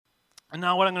And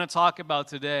now what I'm going to talk about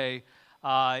today,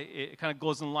 it kind of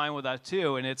goes in line with that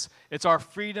too, and it's our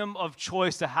freedom of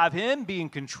choice to have Him be in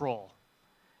control.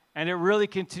 And it really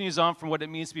continues on from what it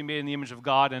means to be made in the image of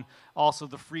God, and also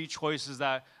the free choices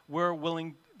that we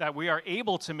are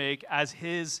able to make as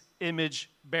His image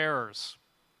bearers.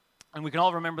 And we can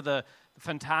all remember the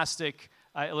fantastic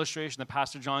illustration that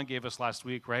Pastor John gave us last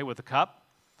week, right, with the cup.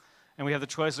 And we have the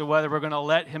choice of whether we're going to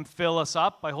let Him fill us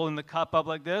up by holding the cup up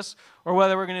like this, or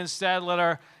whether we're going to instead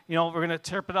we're going to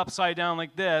tip it upside down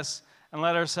like this, and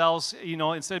let ourselves,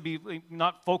 instead of be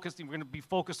not focused, we're going to be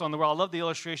focused on the world. I love the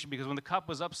illustration because when the cup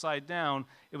was upside down,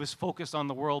 it was focused on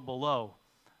the world below,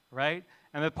 right?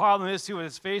 And the problem is, too, when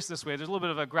it's faced this way, there's a little bit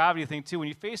of a gravity thing, too.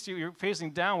 When you're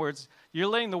facing downwards, you're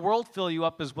letting the world fill you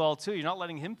up as well, too. You're not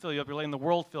letting Him fill you up, you're letting the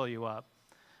world fill you up,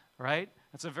 right?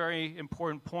 That's a very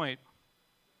important point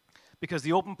because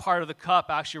the open part of the cup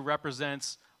actually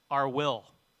represents our will.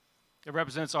 It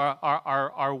represents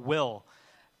our will.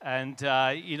 And,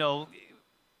 it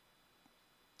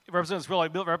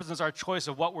represents our choice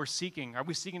of what we're seeking. Are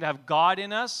we seeking to have God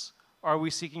in us, or are we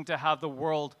seeking to have the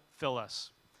world fill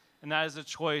us? And that is the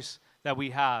choice that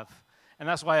we have. And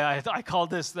that's why I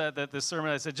called this the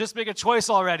sermon. I said, just make a choice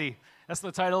already. That's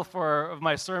the title of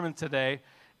my sermon today.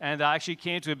 And I actually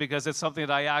came to it because it's something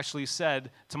that I actually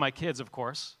said to my kids, of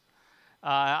course.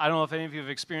 I don't know if any of you have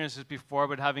experienced this before,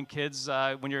 but having kids,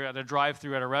 when you're at a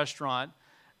drive-thru at a restaurant,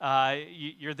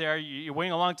 you're there, you're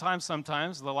waiting a long time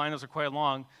sometimes, the lineups are quite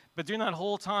long, but during that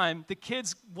whole time, the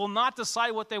kids will not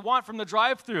decide what they want from the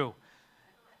drive-thru.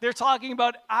 They're talking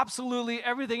about absolutely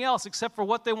everything else except for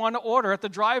what they want to order at the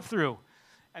drive-thru.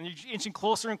 And you're inching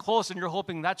closer and closer, and you're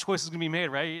hoping that choice is going to be made,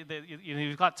 right?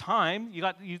 You've got time, you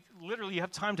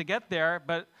have time to get there,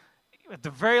 but at the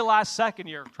very last second,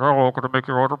 you're, hello, could I make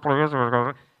your order, please?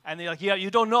 And they're like, yeah, you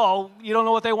don't know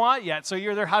what they want yet, so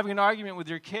you're there having an argument with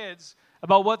your kids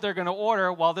about what they're going to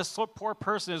order while this poor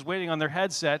person is waiting on their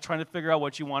headset trying to figure out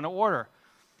what you want to order.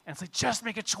 And it's like, just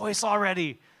make a choice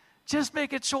already. Just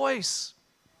make a choice,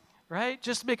 right?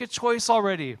 Just make a choice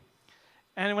already.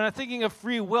 And when I'm thinking of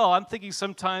free will, I'm thinking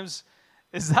sometimes,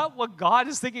 is that what God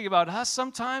is thinking about us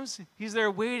sometimes? He's there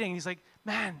waiting. He's like,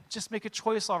 man, just make a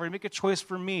choice already. Make a choice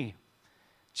for me.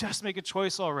 Just make a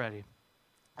choice already.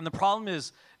 And the problem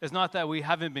is not that we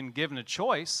haven't been given a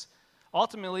choice.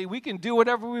 Ultimately, we can do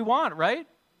whatever we want, right?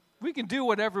 We can do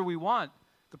whatever we want.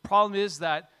 The problem is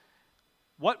that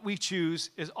what we choose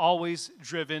is always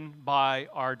driven by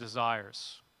our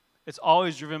desires. It's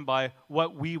always driven by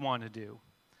what we want to do.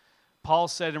 Paul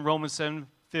said in Romans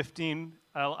 7:15,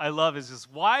 I love is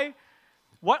why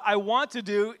what I want to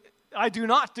do, I do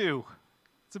not do.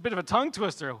 It's a bit of a tongue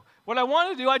twister. What I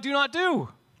want to do, I do not do.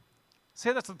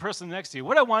 Say that to the person next to you.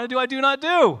 What I want to do, I do not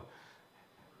do.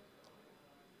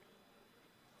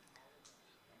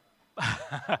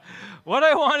 What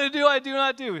I want to do, I do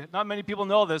not do. Not many people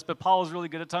know this, but Paul is really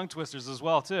good at tongue twisters as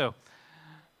well, too.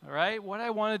 All right? What I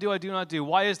want to do, I do not do.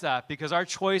 Why is that? Because our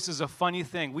choice is a funny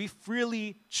thing. We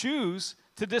freely choose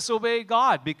to disobey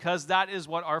God because that is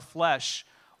what our flesh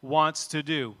wants to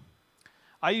do.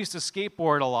 I used to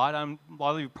skateboard a lot. A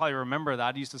lot of you probably remember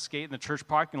that. I used to skate in the church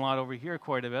parking lot over here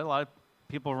quite a bit. A lot of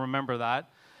people remember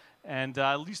that. And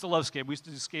I used to love skate. We used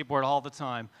to do skateboard all the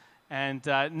time. And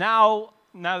now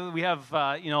that we have,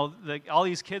 all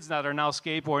these kids that are now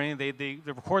skateboarding, they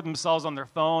record themselves on their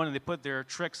phone and they put their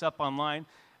tricks up online.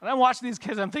 And I'm watching these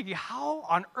kids, I'm thinking, how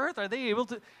on earth are they able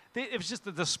to? It's just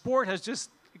that the sport has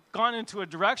just gone into a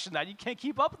direction that you can't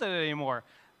keep up with it anymore.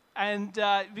 And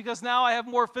because now I have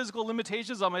more physical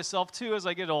limitations on myself, too, as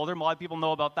I get older. A lot of people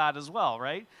know about that as well,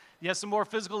 right? You have some more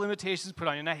physical limitations put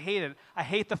on you, and I hate it. I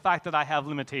hate the fact that I have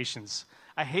limitations.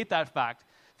 I hate that fact.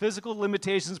 Physical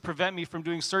limitations prevent me from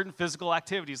doing certain physical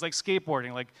activities, like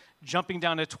skateboarding, like jumping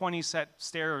down a 20-set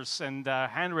stairs and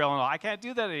handrail and all. I can't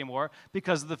do that anymore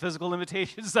because of the physical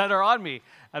limitations that are on me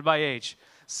at my age.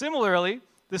 Similarly,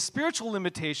 the spiritual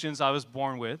limitations I was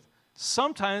born with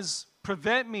sometimes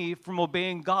prevent me from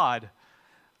obeying God.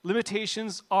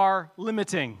 Limitations are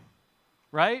limiting,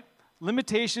 right?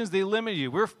 Limitations, they limit you.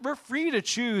 We're free to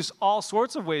choose all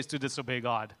sorts of ways to disobey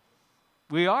God.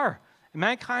 We are. And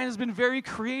mankind has been very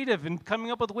creative in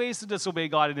coming up with ways to disobey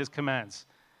God and His commands.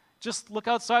 Just look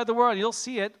outside the world, you'll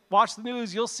see it. Watch the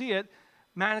news, you'll see it.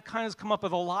 Mankind has come up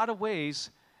with a lot of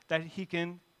ways that he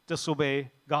can disobey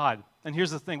God. And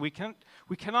here's the thing, we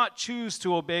cannot choose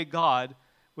to obey God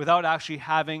without actually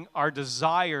having our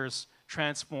desires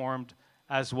transformed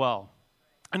as well.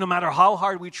 And no matter how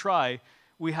hard we try,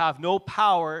 we have no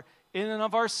power in and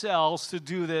of ourselves to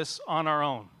do this on our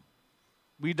own.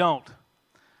 We don't.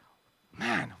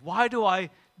 Man, why do I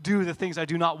do the things I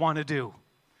do not want to do?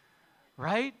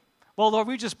 Right? Well, Lord,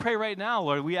 we just pray right now,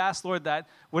 Lord. We ask, Lord, that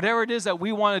whatever it is that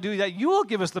we want to do, that you will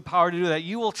give us the power to do that.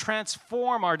 You will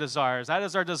transform our desires. That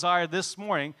is our desire this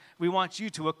morning. We want you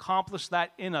to accomplish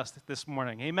that in us this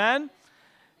morning. Amen?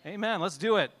 Amen. Let's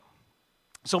do it.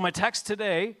 So my text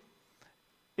today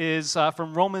is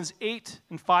from Romans 8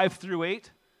 and 5 through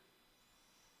 8.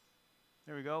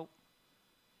 There we go.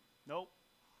 Nope.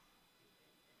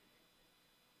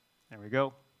 There we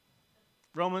go.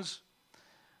 Romans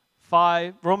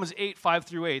 8, 5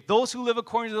 through 8. Those who live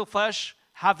according to the flesh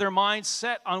have their minds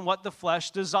set on what the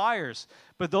flesh desires.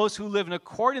 But those who live in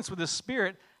accordance with the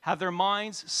Spirit have their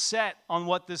minds set on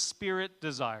what the Spirit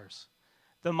desires.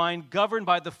 The mind governed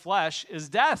by the flesh is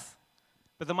death,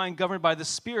 but the mind governed by the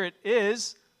Spirit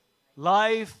is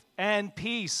life and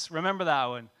peace. Remember that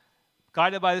one.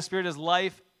 Guided by the Spirit is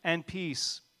life and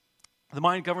peace. The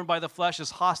mind governed by the flesh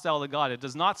is hostile to God. It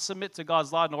does not submit to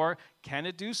God's law, nor can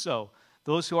it do so.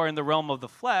 Those who are in the realm of the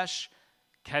flesh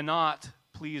cannot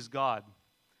please God.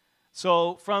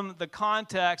 So from the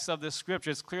context of this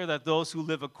scripture, it's clear that those who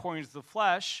live according to the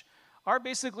flesh are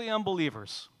basically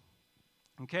unbelievers.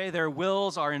 Okay, their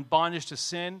wills are in bondage to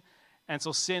sin, and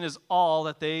so sin is all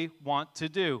that they want to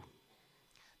do.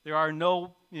 There's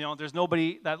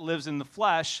nobody that lives in the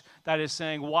flesh that is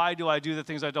saying, why do I do the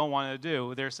things I don't want to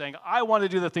do? They're saying, I want to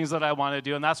do the things that I want to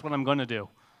do, and that's what I'm going to do.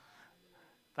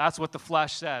 That's what the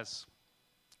flesh says.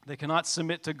 They cannot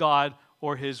submit to God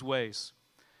or his ways.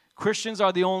 Christians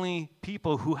are the only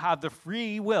people who have the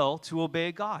free will to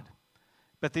obey God,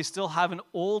 but they still have an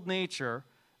old nature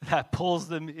that pulls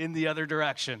them in the other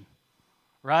direction,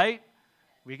 right?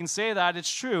 We can say that,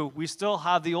 it's true. We still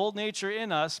have the old nature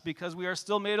in us because we are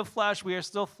still made of flesh, we are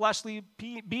still fleshly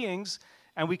beings,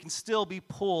 and we can still be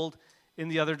pulled in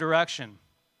the other direction.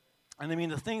 And I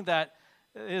mean, the thing that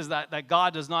is that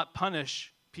God does not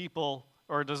punish people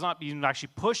or does not even actually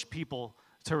push people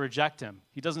to reject him.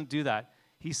 He doesn't do that.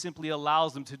 He simply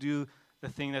allows them to do the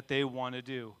thing that they want to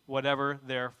do, whatever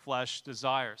their flesh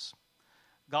desires.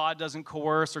 God doesn't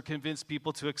coerce or convince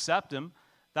people to accept him.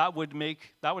 That would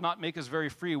not make us very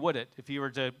free, would it, if he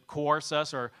were to coerce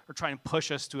us or try and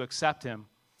push us to accept him.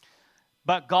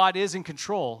 But God is in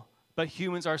control, but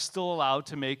humans are still allowed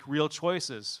to make real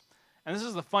choices. And this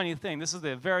is the funny thing, this is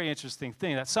the very interesting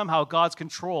thing, that somehow God's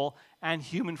control and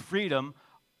human freedom,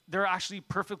 they're actually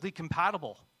perfectly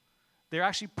compatible. They're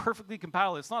actually perfectly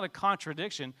compatible. It's not a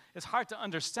contradiction. It's hard to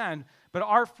understand, but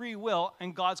our free will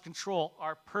and God's control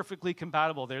are perfectly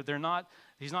compatible.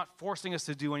 He's not forcing us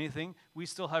to do anything. We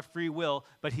still have free will,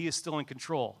 but he is still in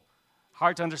control.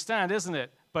 Hard to understand, isn't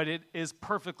it? But it is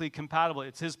perfectly compatible.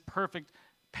 It's his perfect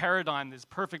paradigm, his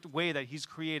perfect way that he's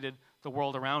created the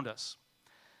world around us.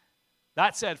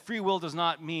 That said, free will does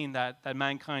not mean that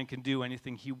mankind can do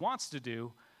anything he wants to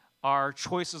do. Our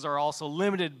choices are also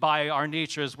limited by our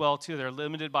nature as well, too. They're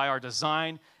limited by our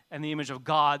design and the image of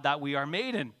God that we are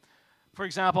made in. For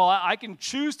example, I can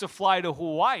choose to fly to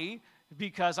Hawaii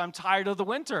because I'm tired of the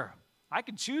winter. I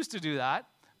can choose to do that.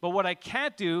 But what I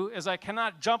can't do is I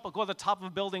cannot go to the top of a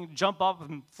building, jump up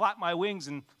and flap my wings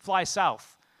and fly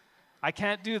south. I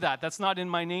can't do that. That's not in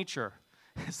my nature.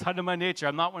 It's not in my nature.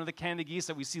 I'm not one of the Canada geese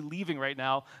that we see leaving right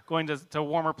now, going to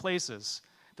warmer places.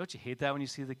 Don't you hate that when you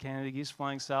see the Canada geese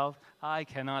flying south? I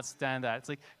cannot stand that. It's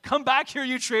like, come back here,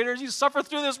 you traitors. You suffer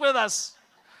through this with us.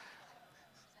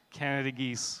 Canada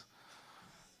geese.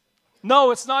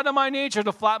 No, it's not in my nature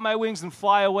to flap my wings and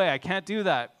fly away. I can't do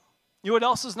that. You know what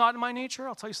else is not in my nature?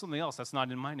 I'll tell you something else that's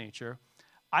not in my nature.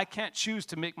 I can't choose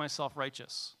to make myself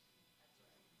righteous.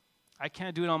 I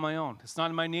can't do it on my own. It's not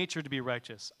in my nature to be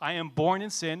righteous. I am born in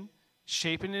sin,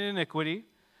 shapen in iniquity.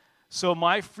 So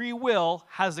my free will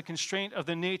has the constraint of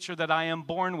the nature that I am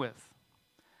born with.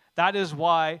 That is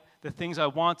why the things I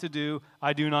want to do,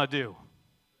 I do not do.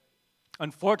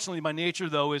 Unfortunately, my nature,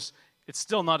 though, it's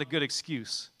still not a good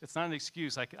excuse. It's not an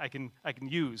excuse I can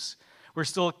use. We're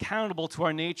still accountable to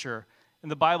our nature. And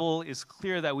the Bible is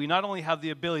clear that we not only have the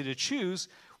ability to choose,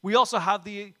 we also have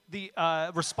the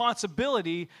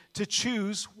responsibility to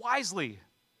choose wisely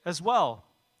as well.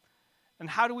 And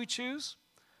how do we choose?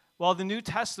 Well, the New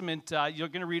Testament, you're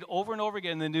going to read over and over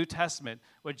again in the New Testament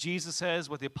what Jesus says,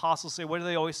 what the apostles say. What do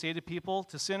they always say to people,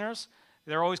 to sinners?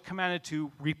 They're always commanded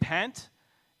to repent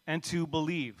and to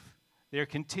believe. They're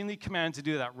continually commanded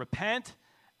to do that. Repent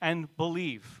and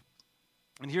believe.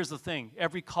 And here's the thing.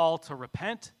 Every call to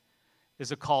repent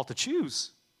is a call to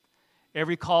choose.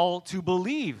 Every call to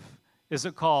believe is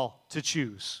a call to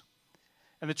choose.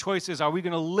 And the choice is, are we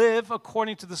going to live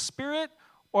according to the Spirit,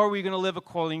 or are we going to live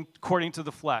according to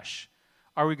the flesh?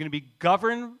 Are we going to be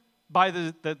governed by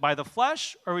the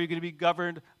flesh, or are we going to be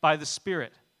governed by the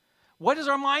Spirit? What is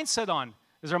our mindset on?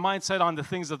 Is our mind set on the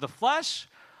things of the flesh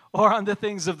or on the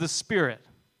things of the Spirit?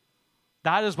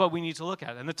 That is what we need to look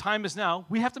at. And the time is now.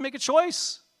 We have to make a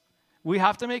choice. We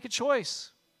have to make a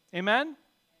choice. Amen?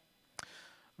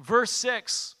 Verse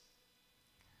 6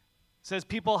 says,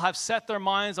 people have set their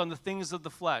minds on the things of the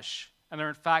flesh and are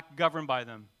in fact governed by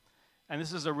them. And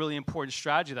this is a really important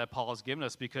strategy that Paul has given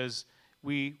us, because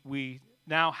we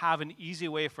now have an easy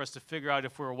way for us to figure out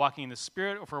if we're walking in the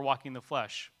Spirit or if we're walking in the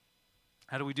flesh.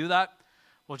 How do we do that?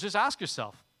 Well, just ask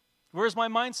yourself, where's my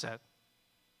mindset?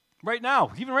 Right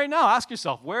now, even right now, ask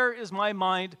yourself, where is my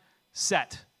mind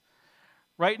set?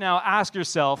 Right now, ask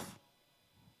yourself,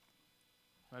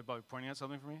 am I pointing at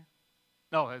something for me?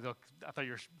 No, I thought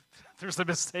there's a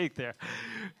mistake there.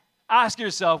 Ask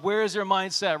yourself, where is your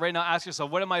mind set? Right now, ask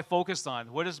yourself, what am I focused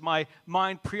on? What is my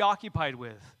mind preoccupied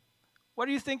with? What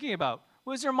are you thinking about?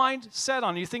 What is your mind set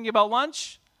on? Are you thinking about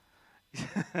lunch?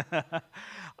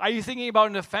 Are you thinking about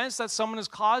an offense that someone has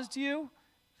caused you?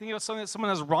 Thinking about something that someone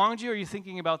has wronged you? Are you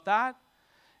thinking about that?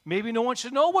 Maybe no one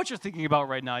should know what you're thinking about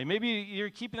right now. Maybe you're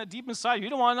keeping it deep inside. You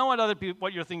don't want to know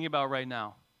what you're thinking about right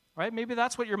now. Right? Maybe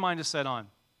that's what your mind is set on.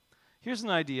 Here's an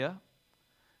idea.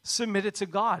 Submit it to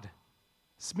God.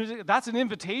 That's an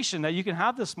invitation that you can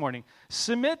have this morning.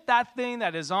 Submit that thing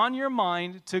that is on your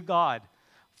mind to God.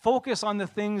 Focus on the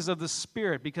things of the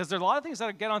Spirit, because there are a lot of things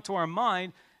that get onto our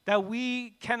mind that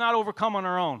we cannot overcome on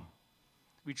our own.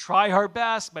 We try our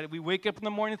best, but we wake up in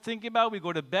the morning thinking about it. We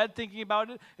go to bed thinking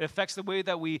about it. It affects the way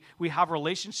that we have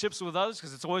relationships with others,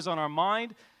 because it's always on our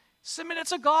mind. Submit it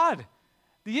to God.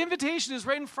 The invitation is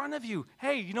right in front of you.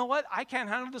 Hey, you know what? I can't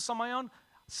handle this on my own.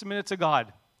 Submit it to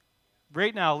God.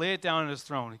 Right now, lay it down on His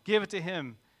throne. Give it to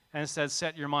Him, and instead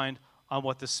set your mind on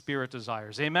what the Spirit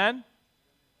desires. Amen?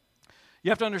 You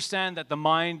have to understand that the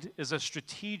mind is a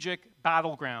strategic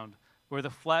battleground where the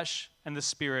flesh and the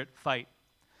Spirit fight.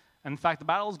 And in fact, the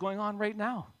battle is going on right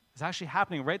now. It's actually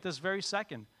happening right this very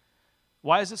second.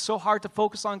 Why is it so hard to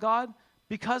focus on God?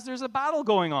 Because there's a battle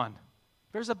going on.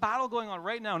 There's a battle going on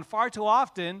right now, and far too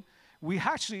often, we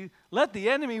actually let the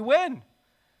enemy win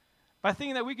by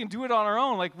thinking that we can do it on our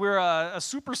own, like we're a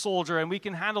super soldier and we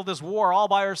can handle this war all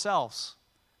by ourselves.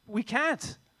 We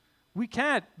can't. We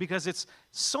can't, because it's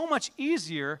so much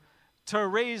easier to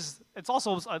raise, it's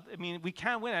also, we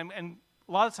can't win, and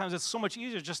a lot of times it's so much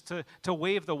easier just to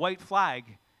wave the white flag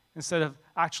instead of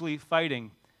actually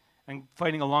fighting and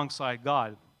fighting alongside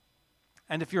God.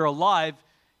 And if you're alive,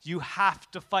 you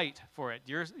have to fight for it.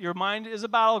 Your mind is a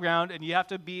battleground, and you have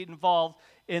to be involved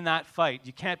in that fight.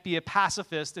 You can't be a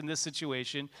pacifist in this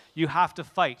situation. You have to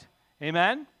fight.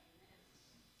 Amen?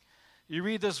 You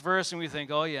read this verse, and we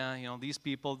think, oh yeah, these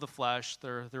people of the flesh,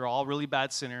 they're all really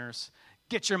bad sinners.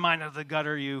 Get your mind out of the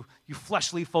gutter, you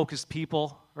fleshly focused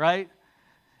people, right?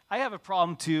 I have a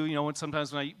problem too, when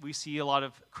sometimes we see a lot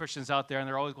of Christians out there, and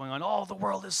they're always going on, oh, the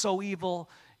world is so evil.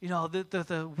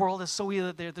 The world is so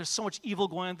evil. There's so much evil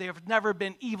going on. There's never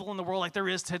been evil in the world like there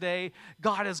is today.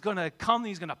 God is going to come.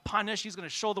 He's going to punish. He's going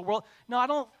to show the world. No, I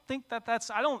don't think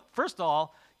first of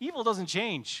all, evil doesn't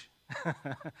change.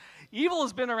 Evil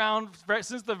has been around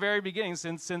since the very beginning,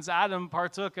 since Adam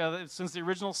partook, since the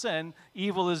original sin.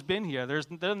 Evil has been here.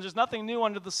 There's nothing new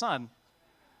under the sun,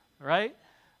 right?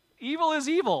 Evil is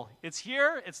evil. It's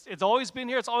here. It's always been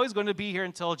here. It's always going to be here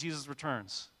until Jesus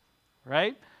returns,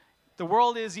 right? The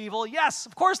world is evil. Yes,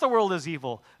 of course the world is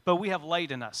evil, but we have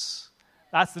light in us.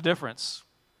 That's the difference.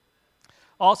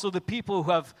 Also, the people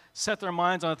who have set their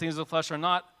minds on the things of the flesh they're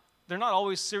not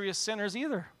always serious sinners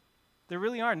either. They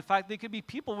really aren't. In fact, they could be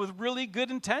people with really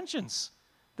good intentions.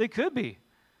 They could be.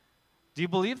 Do you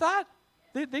believe that?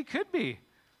 They could be.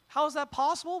 How is that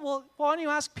possible? Well, why don't you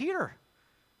ask Peter?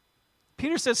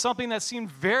 Peter said something that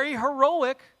seemed very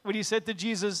heroic when he said to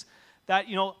Jesus that,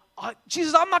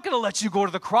 Jesus, I'm not going to let you go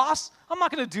to the cross. I'm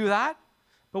not going to do that.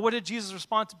 But what did Jesus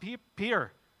respond to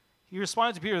Peter? He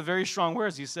responded to Peter with very strong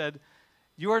words. He said,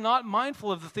 you are not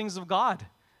mindful of the things of God,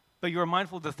 but you are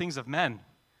mindful of the things of men.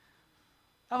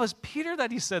 That was Peter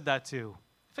that he said that to.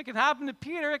 If it can happen to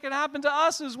Peter, it can happen to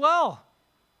us as well.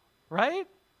 Right?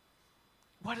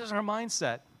 What is our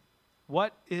mindset?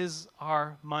 What is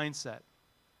our mindset?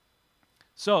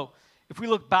 So, if we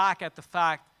look back at the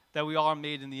fact that we are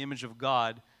made in the image of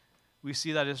God, we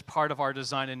see that as part of our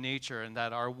design and nature, and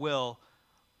that our will,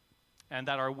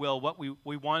 what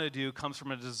we want to do comes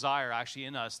from a desire actually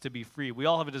in us to be free. We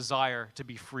all have a desire to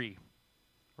be free,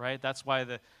 right? That's why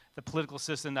the political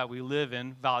system that we live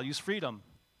in values freedom.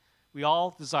 We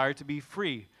all desire to be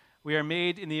free. We are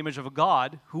made in the image of a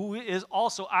God who is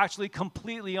also actually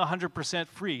completely 100%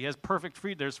 free. He has perfect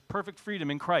freedom. There's perfect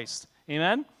freedom in Christ.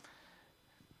 Amen?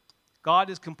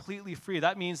 God is completely free.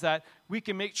 That means that we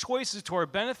can make choices to our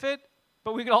benefit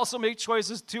but we can also make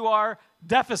choices to our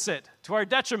deficit, to our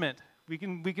detriment. We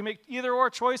can make either or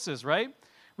choices, right?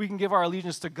 We can give our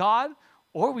allegiance to God,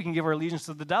 or we can give our allegiance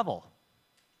to the devil.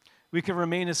 We can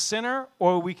remain a sinner,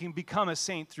 or we can become a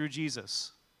saint through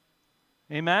Jesus.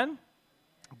 Amen?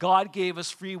 God gave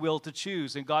us free will to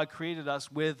choose, and God created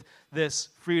us with this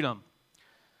freedom.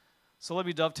 So let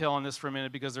me dovetail on this for a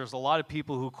minute, because there's a lot of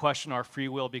people who question our free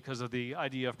will because of the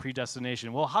idea of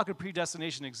predestination. Well, how could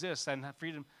predestination exist and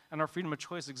our freedom of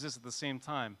choice exist at the same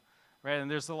time? Right? And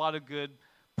there's a lot of good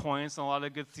points and a lot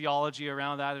of good theology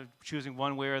around that, of choosing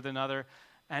one way or another.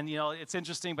 And, it's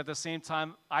interesting, but at the same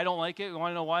time, I don't like it. You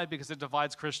want to know why? Because it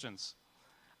divides Christians.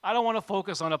 I don't want to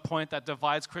focus on a point that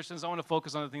divides Christians. I want to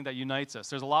focus on the thing that unites us.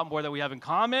 There's a lot more that we have in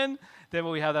common than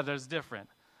what we have that is different.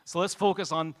 So let's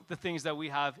focus on the things that we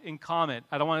have in common.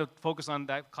 I don't want to focus on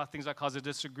things that cause a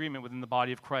disagreement within the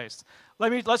body of Christ.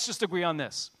 Let's just agree on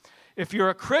this. If you're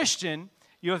a Christian,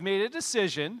 you have made a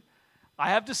decision. I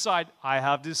have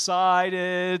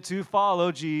decided to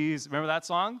follow Jesus. Remember that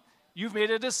song? You've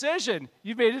made a decision.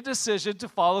 You've made a decision to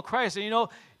follow Christ. And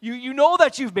you know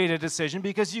that you've made a decision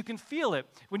because you can feel it.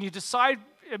 When you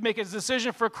make a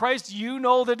decision for Christ, you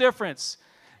know the difference.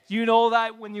 You know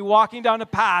that when you're walking down a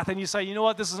path and you say, you know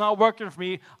what, this is not working for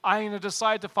me, I'm going to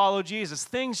decide to follow Jesus.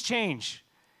 Things change.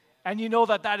 And you know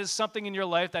that is something in your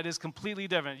life that is completely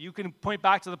different. You can point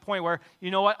back to the point where,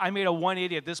 you know what, I made a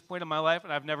 180 at this point in my life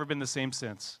and I've never been the same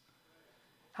since.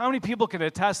 How many people can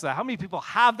attest to that? How many people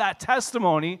have that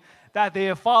testimony that they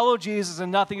have followed Jesus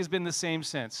and nothing has been the same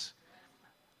since?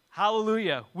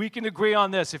 Hallelujah. We can agree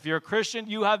on this. If you're a Christian,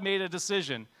 you have made a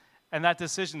decision, and that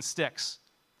decision sticks.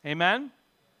 Amen?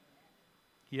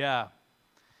 Yeah.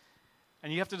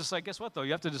 And you have to decide, guess what, though?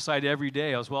 You have to decide every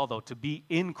day as well, though, to be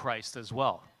in Christ as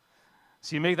well.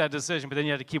 So you make that decision, but then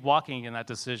you have to keep walking in that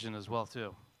decision as well,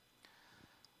 too.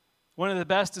 One of the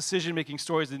best decision-making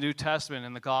stories in the New Testament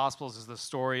and the Gospels is the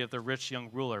story of the rich young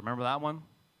ruler. Remember that one?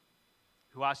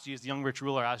 Who asked Jesus, the young rich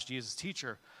ruler asked Jesus,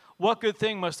 "Teacher, what good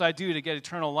thing must I do to get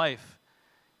eternal life?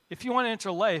 If you want to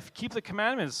enter life, keep the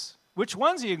commandments." "Which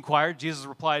ones?" he inquired. Jesus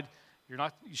replied,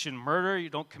 you shouldn't murder, you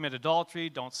don't commit adultery,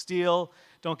 don't steal,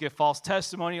 don't give false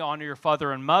testimony, honor your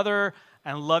father and mother,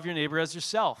 and love your neighbor as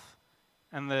yourself.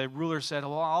 And the ruler said,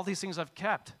 "Well, all these things I've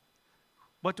kept.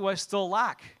 What do I still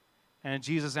lack?" And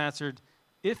Jesus answered,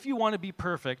 "If you want to be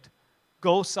perfect,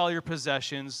 go sell your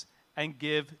possessions and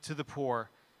give to the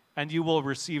poor, and you will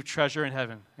receive treasure in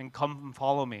heaven, and come and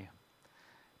follow me."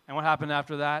 And what happened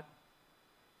after that?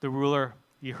 The ruler,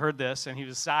 he heard this, and he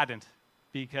was saddened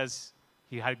because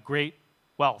he had great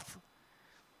wealth.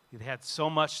 He had so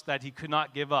much that he could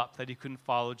not give up, that he couldn't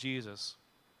follow Jesus.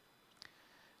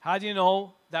 How do you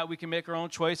know that we can make our own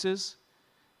choices?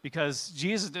 Because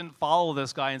Jesus didn't follow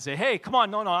this guy and say, "Hey, come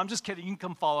on, no, I'm just kidding. You can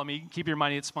come follow me. You can keep your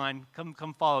money. It's fine.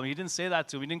 Come follow me." He didn't say that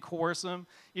to him. He didn't coerce him.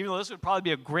 Even though this would probably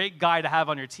be a great guy to have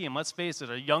on your team. Let's face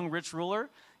it, a young rich ruler.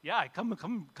 Yeah, come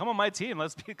on my team.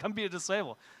 Come be a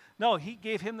disciple. No, he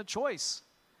gave him the choice.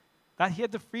 That he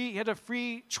had a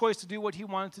free choice to do what he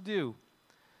wanted to do.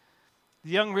 The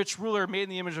young rich ruler, made in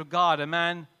the image of God, a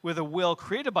man with a will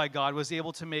created by God, was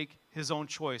able to make his own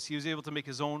choice. He was able to make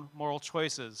his own moral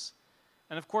choices.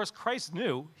 And of course, Christ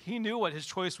knew. He knew what his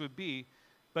choice would be,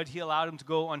 but he allowed him to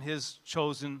go on his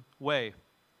chosen way.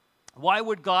 Why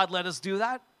would God let us do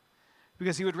that?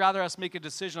 Because he would rather us make a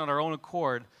decision on our own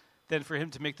accord than for him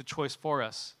to make the choice for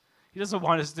us. He doesn't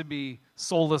want us to be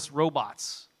soulless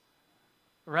robots,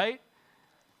 right?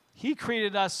 He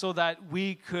created us so that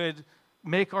we could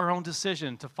make our own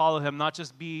decision to follow him, not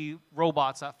just be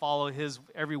robots that follow his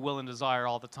every will and desire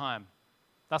all the time.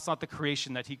 That's not the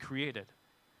creation that he created.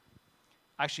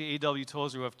 Actually, A.W.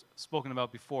 Tozer, who I've spoken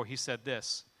about before, he said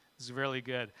this. This is really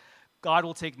good. God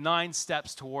will take 9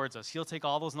 steps towards us. He'll take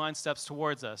all those 9 steps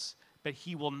towards us, but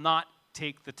he will not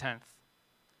take the 10th.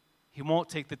 He won't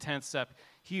take the 10th step.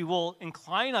 He will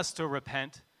incline us to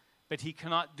repent, but he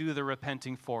cannot do the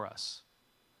repenting for us.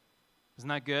 Isn't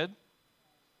that good?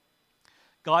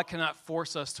 God cannot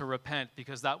force us to repent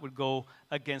because that would go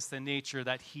against the nature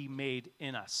that he made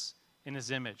in us, in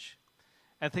his image.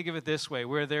 And think of it this way,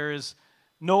 where there is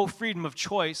no freedom of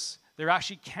choice, there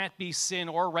actually can't be sin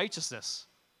or righteousness.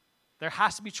 There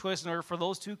has to be choice in order for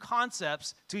those two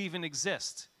concepts to even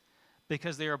exist,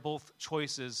 because they are both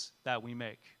choices that we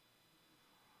make.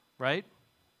 Right?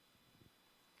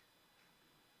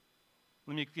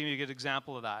 Let me give you a good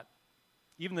example of that.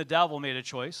 Even the devil made a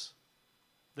choice.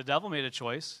 The devil made a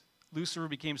choice. Lucifer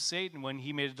became Satan when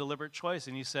he made a deliberate choice,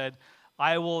 and he said,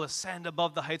 "I will ascend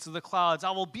above the heights of the clouds.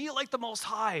 I will be like the Most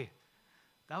High."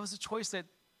 That was a choice that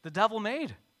the devil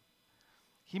made.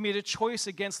 He made a choice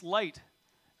against light,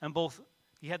 and both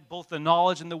He had both the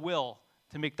knowledge and the will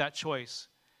to make that choice.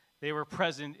 They were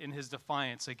present in his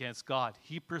defiance against God.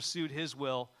 He pursued his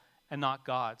will and not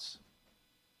God's.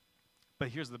 But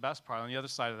here's the best part. On the other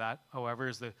side of that, however,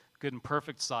 is the good and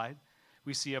perfect side.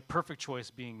 We see a perfect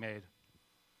choice being made.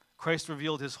 Christ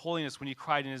revealed his holiness when he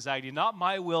cried in his agony, "Not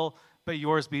my will, but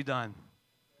yours be done."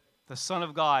 The Son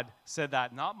of God said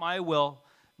that, "Not my will,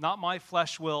 not my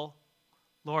flesh will,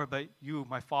 Lord, but you,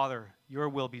 my Father, your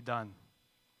will be done."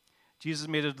 Jesus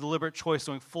made a deliberate choice,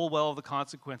 knowing full well of the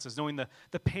consequences, knowing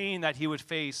the pain that he would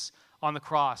face on the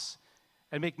cross.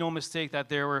 And make no mistake that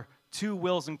there were two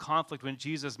wills in conflict when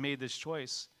Jesus made this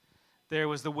choice. There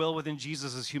was the will within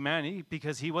Jesus' humanity,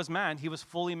 because he was man. He was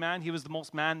fully man. He was the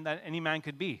most man that any man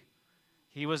could be.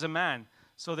 He was a man.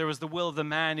 So there was the will of the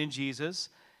man in Jesus.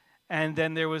 And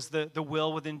then there was the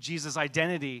will within Jesus'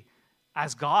 identity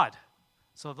as God.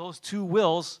 So those two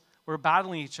wills were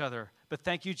battling each other. But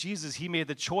thank you, Jesus. He made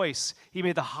the choice. He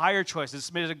made the higher choice. He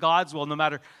submitted to God's will, no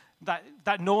matter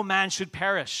that no man should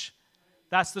perish.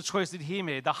 That's the choice that he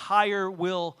made. The higher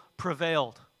will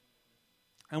prevailed.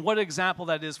 And what an example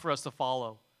that is for us to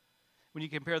follow. When you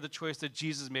compare the choice that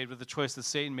Jesus made with the choice that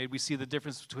Satan made, we see the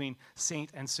difference between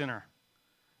saint and sinner.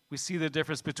 We see the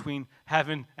difference between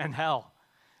heaven and hell.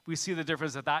 We see the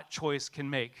difference that choice can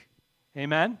make.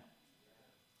 Amen?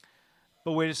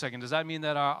 But wait a second. Does that mean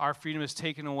that our freedom is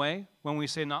taken away when we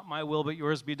say, "Not my will, but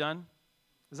yours be done"?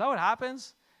 Is that what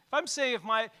happens? If I'm saying,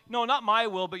 not my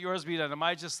will, but yours be done, am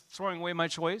I just throwing away my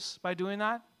choice by doing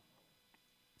that?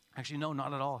 Actually, no,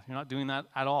 not at all. You're not doing that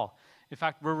at all. In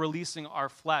fact, we're releasing our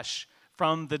flesh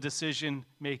from the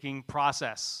decision-making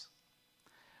process.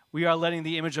 We are letting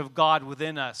the image of God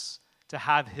within us to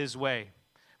have his way.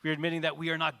 We are admitting that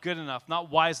we are not good enough, not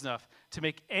wise enough to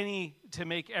make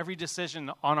every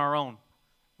decision on our own.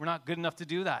 We're not good enough to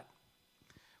do that.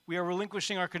 We are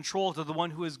relinquishing our control to the one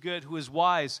who is good, who is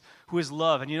wise, who is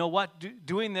love. And you know what?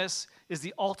 Doing this is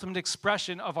the ultimate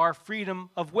expression of our freedom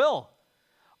of will.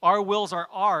 Our wills are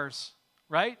ours,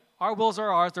 right? Our wills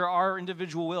are ours. They're our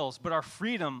individual wills. But our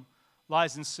freedom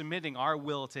lies in submitting our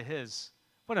will to his.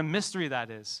 What a mystery that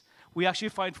is. We actually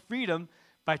find freedom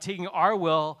by taking our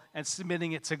will and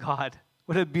submitting it to God.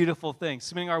 What a beautiful thing.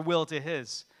 Submitting our will to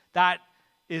his. That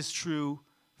is true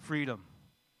freedom.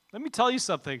 Let me tell you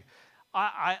something.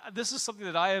 This is something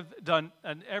that I have done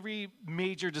in every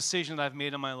major decision that I've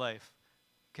made in my life.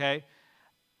 Okay?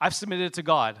 I've submitted it to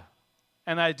God.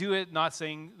 And I do it not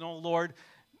saying, "No, Lord,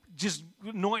 just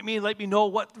anoint me, let me know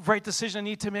what right decision I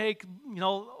need to make,"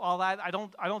 all that. I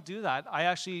don't do that. I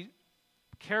actually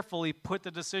carefully put the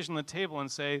decision on the table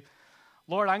and say,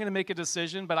 "Lord, I'm going to make a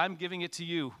decision, but I'm giving it to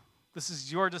you. This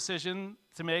is your decision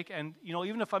to make. And,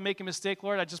 even if I make a mistake,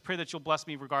 Lord, I just pray that you'll bless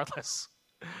me regardless."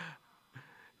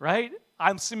 Right?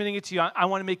 I'm submitting it to you. I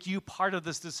want to make you part of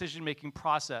this decision-making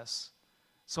process.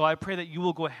 So I pray that you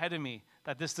will go ahead of me,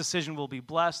 that this decision will be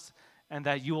blessed, and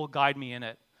that you will guide me in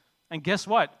it. And guess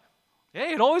what?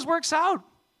 Hey, it always works out.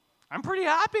 I'm pretty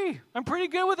happy. I'm pretty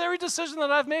good with every decision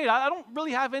that I've made. I don't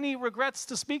really have any regrets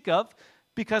to speak of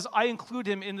because I include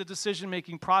him in the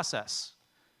decision-making process.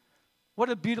 What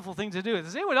a beautiful thing to do.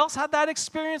 Has anyone else had that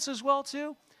experience as well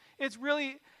too? It's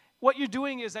really, what you're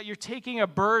doing is that you're taking a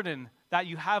burden that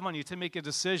you have on you to make a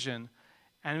decision.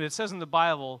 And it says in the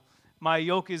Bible, "My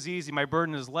yoke is easy, my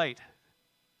burden is light."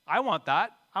 I want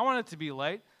that. I want it to be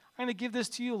light. I'm going to give this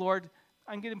to you, Lord.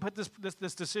 I'm going to put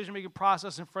this decision-making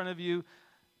process in front of you.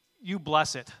 You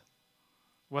bless it.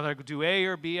 Whether I do A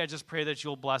or B, I just pray that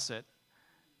you'll bless it.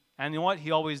 And you know what?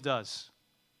 He always does.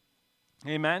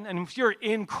 Amen? And if you're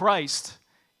in Christ,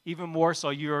 even more so,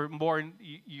 you're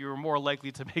more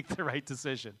likely to make the right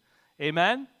decision.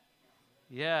 Amen?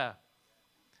 Yeah.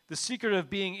 The secret of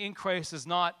being in Christ is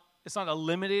not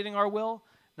eliminating our will.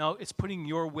 No, it's putting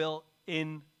your will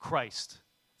in Christ.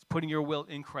 Putting your will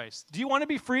in Christ. Do you want to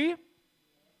be free?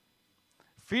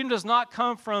 Freedom does not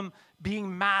come from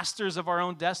being masters of our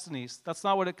own destinies. That's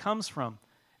not what it comes from.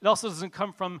 It also doesn't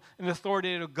come from an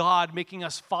authoritative God making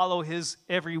us follow his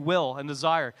every will and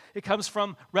desire. It comes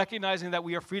from recognizing that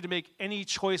we are free to make any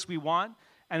choice we want,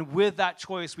 and with that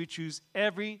choice, we choose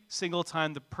every single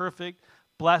time the perfect,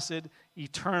 blessed,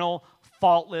 eternal,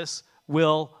 faultless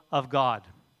will of God.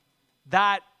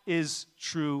 That is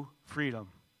true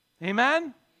freedom.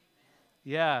 Amen?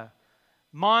 Yeah.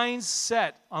 Mind's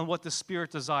set on what the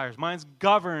Spirit desires. Mind's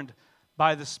governed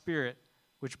by the Spirit,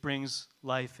 which brings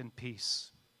life and peace.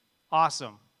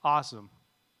 Awesome. I'm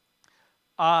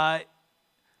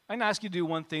going to ask you to do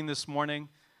one thing this morning,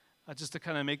 just to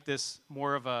kind of make this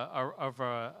more of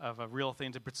a real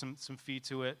thing, to put some feet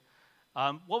to it.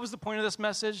 What was the point of this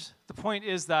message? The point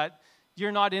is that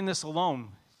you're not in this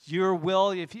alone. Your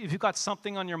will, if you've got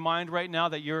something on your mind right now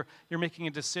that you're making a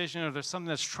decision or there's something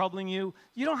that's troubling you,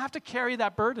 you don't have to carry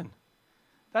that burden.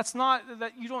 That's not,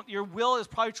 that you don't, your will is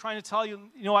probably trying to tell you,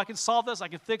 I can solve this, I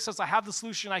can fix this, I have the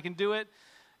solution, I can do it.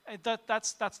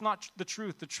 That's not the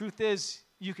truth. The truth is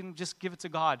you can just give it to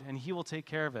God and he will take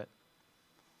care of it.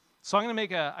 So I'm going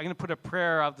to put a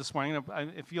prayer out this morning.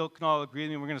 If you can all agree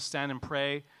with me, we're going to stand and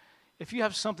pray. If you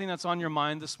have something that's on your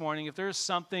mind this morning, if there's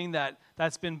something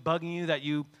that's been bugging you, that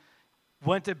you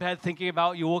went to bed thinking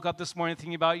about, you woke up this morning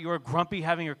thinking about, you were grumpy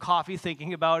having your coffee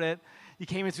thinking about it, you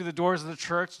came in through the doors of the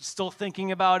church still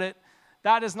thinking about it,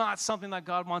 that is not something that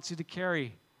God wants you to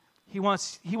carry. He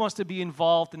wants to be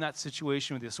involved in that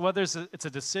situation with you. So whether it's a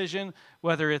decision,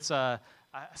 whether it's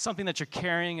something that you're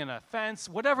carrying, an offense,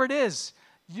 whatever it is,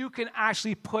 you can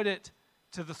actually put it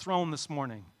to the throne this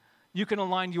morning. You can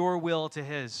align your will to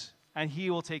his, and he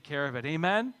will take care of it.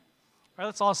 Amen? All right,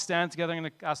 let's all stand together. I'm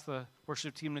going to ask the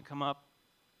worship team to come up.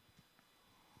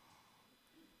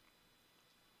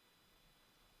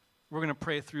 We're going to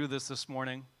pray through this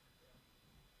morning.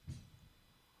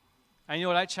 And you know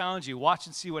what? I challenge you. Watch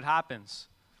and see what happens.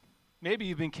 Maybe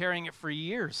you've been carrying it for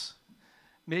years.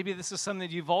 Maybe this is something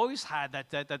that you've always had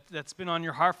that's been on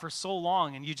your heart for so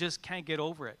long and you just can't get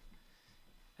over it.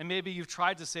 And maybe you've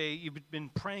tried to say you've been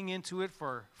praying into it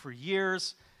for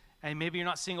years and maybe you're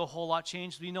not seeing a whole lot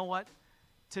change. But you know what?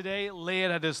 Today, lay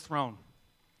it at his throne.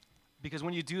 Because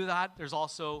when you do that, there's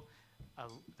also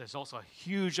a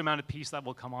huge amount of peace that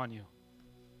will come on you.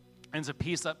 And it's a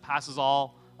peace that passes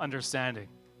all understanding.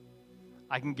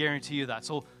 I can guarantee you that.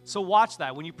 So watch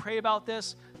that. When you pray about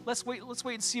this, let's wait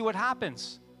and see what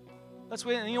happens. Let's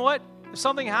wait. And you know what? If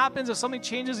something happens, if something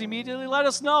changes immediately, let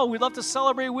us know. We'd love to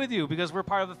celebrate with you because we're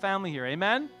part of the family here.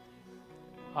 Amen?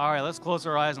 All right, let's close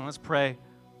our eyes and let's pray.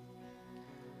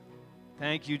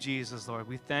 Thank you, Jesus, Lord.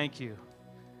 We thank you.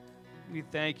 We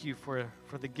thank you for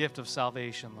the gift of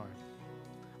salvation, Lord.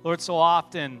 Lord, so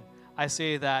often I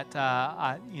say that,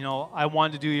 I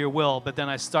want to do your will, but then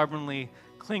I stubbornly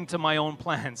cling to my own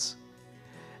plans.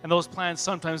 And those plans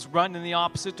sometimes run in the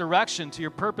opposite direction to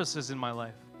your purposes in my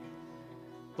life.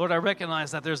 Lord, I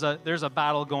recognize that there's a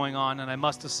battle going on, and I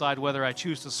must decide whether I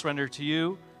choose to surrender to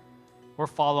you or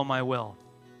follow my will.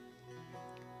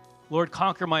 Lord,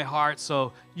 conquer my heart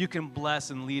so you can bless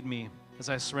and lead me as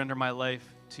I surrender my life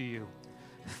to you.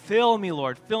 Fill me,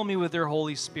 Lord. Fill me with your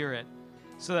Holy Spirit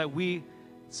so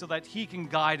that he can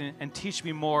guide and teach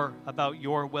me more about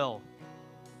your will.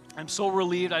 I'm so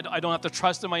relieved I don't have to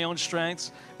trust in my own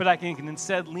strengths, but I can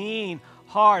instead lean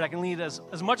hard. I can lean as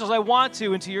much as I want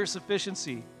to into your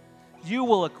sufficiency. You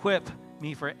will equip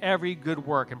me for every good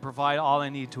work and provide all I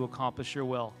need to accomplish your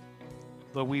will.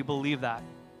 Lord, we believe that.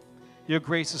 Your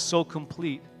grace is so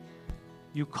complete.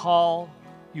 You call,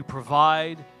 you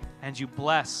provide, and you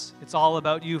bless. It's all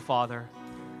about you, Father.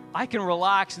 I can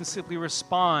relax and simply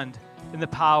respond in the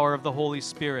power of the Holy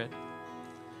Spirit.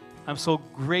 I'm so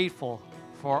grateful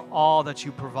for all that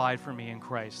you provide for me in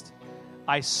Christ.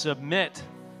 I submit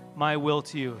my will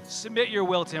to you. Submit your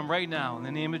will to him right now in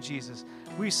the name of Jesus.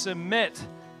 We submit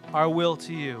our will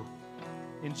to you.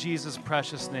 In Jesus'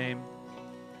 precious name,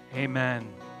 amen.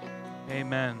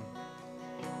 Amen.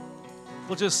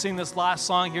 We'll just sing this last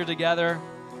song here together.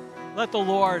 Let the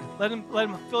Lord, let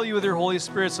him fill you with your Holy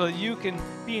Spirit so that you can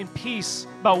be in peace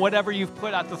about whatever you've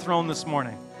put at the throne this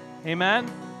morning.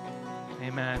 Amen?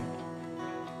 Amen.